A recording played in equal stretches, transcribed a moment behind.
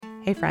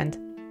Hey friend,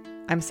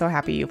 I'm so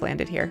happy you've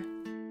landed here.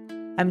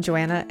 I'm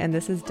Joanna, and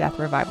this is Death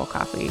Revival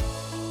Coffee,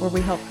 where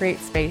we help create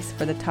space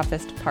for the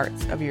toughest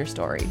parts of your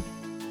story.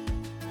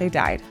 They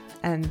died,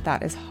 and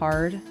that is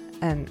hard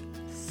and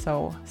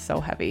so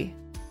heavy.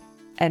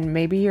 And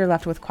maybe you're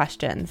left with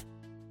questions.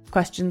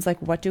 Questions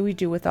like, what do we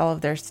do with all of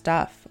their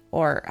stuff?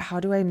 Or how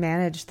do I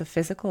manage the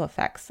physical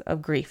effects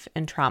of grief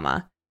and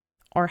trauma?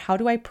 Or how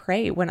do I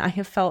pray when I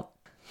have felt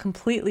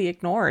completely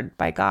ignored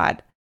by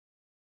God?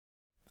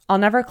 I'll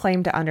never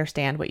claim to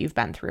understand what you've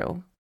been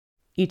through.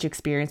 Each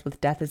experience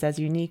with death is as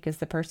unique as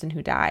the person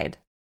who died.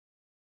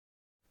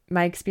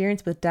 My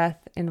experience with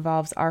death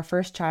involves our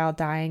first child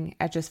dying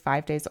at just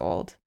 5 days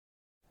old,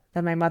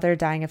 then my mother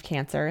dying of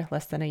cancer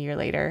less than a year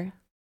later,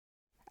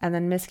 and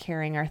then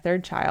miscarrying our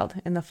third child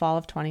in the fall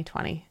of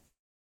 2020.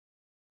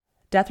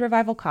 Death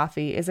Revival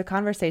Coffee is a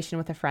conversation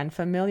with a friend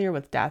familiar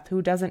with death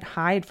who doesn't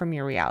hide from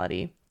your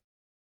reality.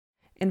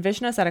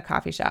 Envision us at a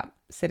coffee shop,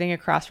 sitting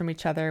across from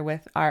each other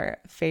with our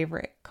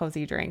favorite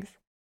cozy drinks,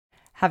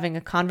 having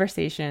a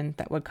conversation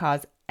that would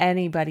cause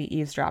anybody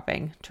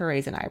eavesdropping to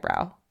raise an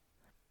eyebrow.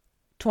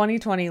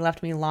 2020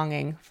 left me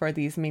longing for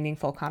these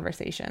meaningful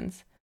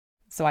conversations,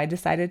 so I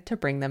decided to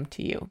bring them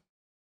to you.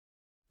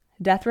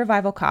 Death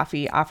Revival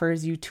Coffee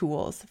offers you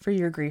tools for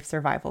your grief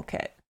survival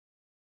kit.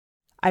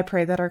 I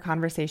pray that our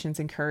conversations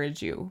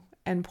encourage you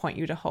and point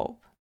you to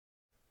hope.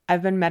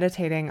 I've been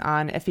meditating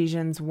on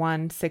Ephesians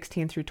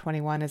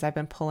 1:16-21 as I've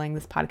been pulling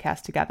this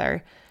podcast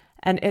together,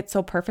 and it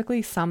so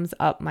perfectly sums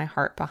up my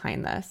heart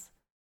behind this.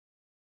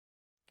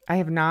 I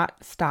have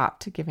not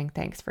stopped giving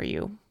thanks for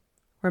you,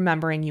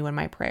 remembering you in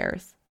my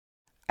prayers.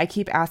 I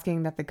keep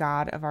asking that the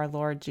God of our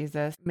Lord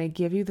Jesus may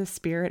give you the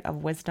spirit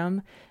of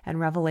wisdom and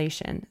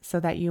revelation so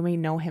that you may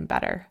know him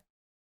better.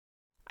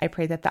 I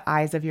pray that the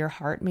eyes of your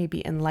heart may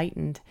be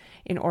enlightened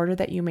in order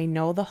that you may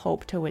know the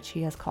hope to which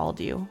he has called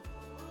you.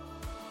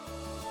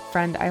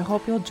 Friend, I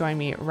hope you'll join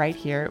me right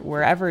here,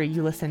 wherever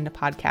you listen to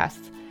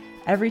podcasts,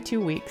 every 2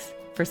 weeks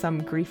for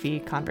some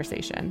griefy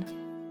conversation.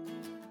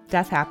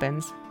 Death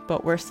happens,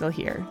 but we're still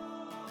here.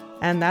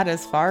 And that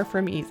is far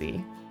from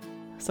easy.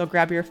 So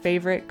grab your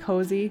favorite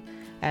cozy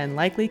and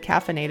likely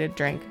caffeinated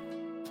drink,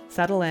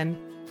 settle in,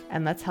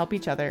 and let's help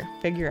each other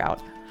figure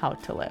out how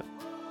to live.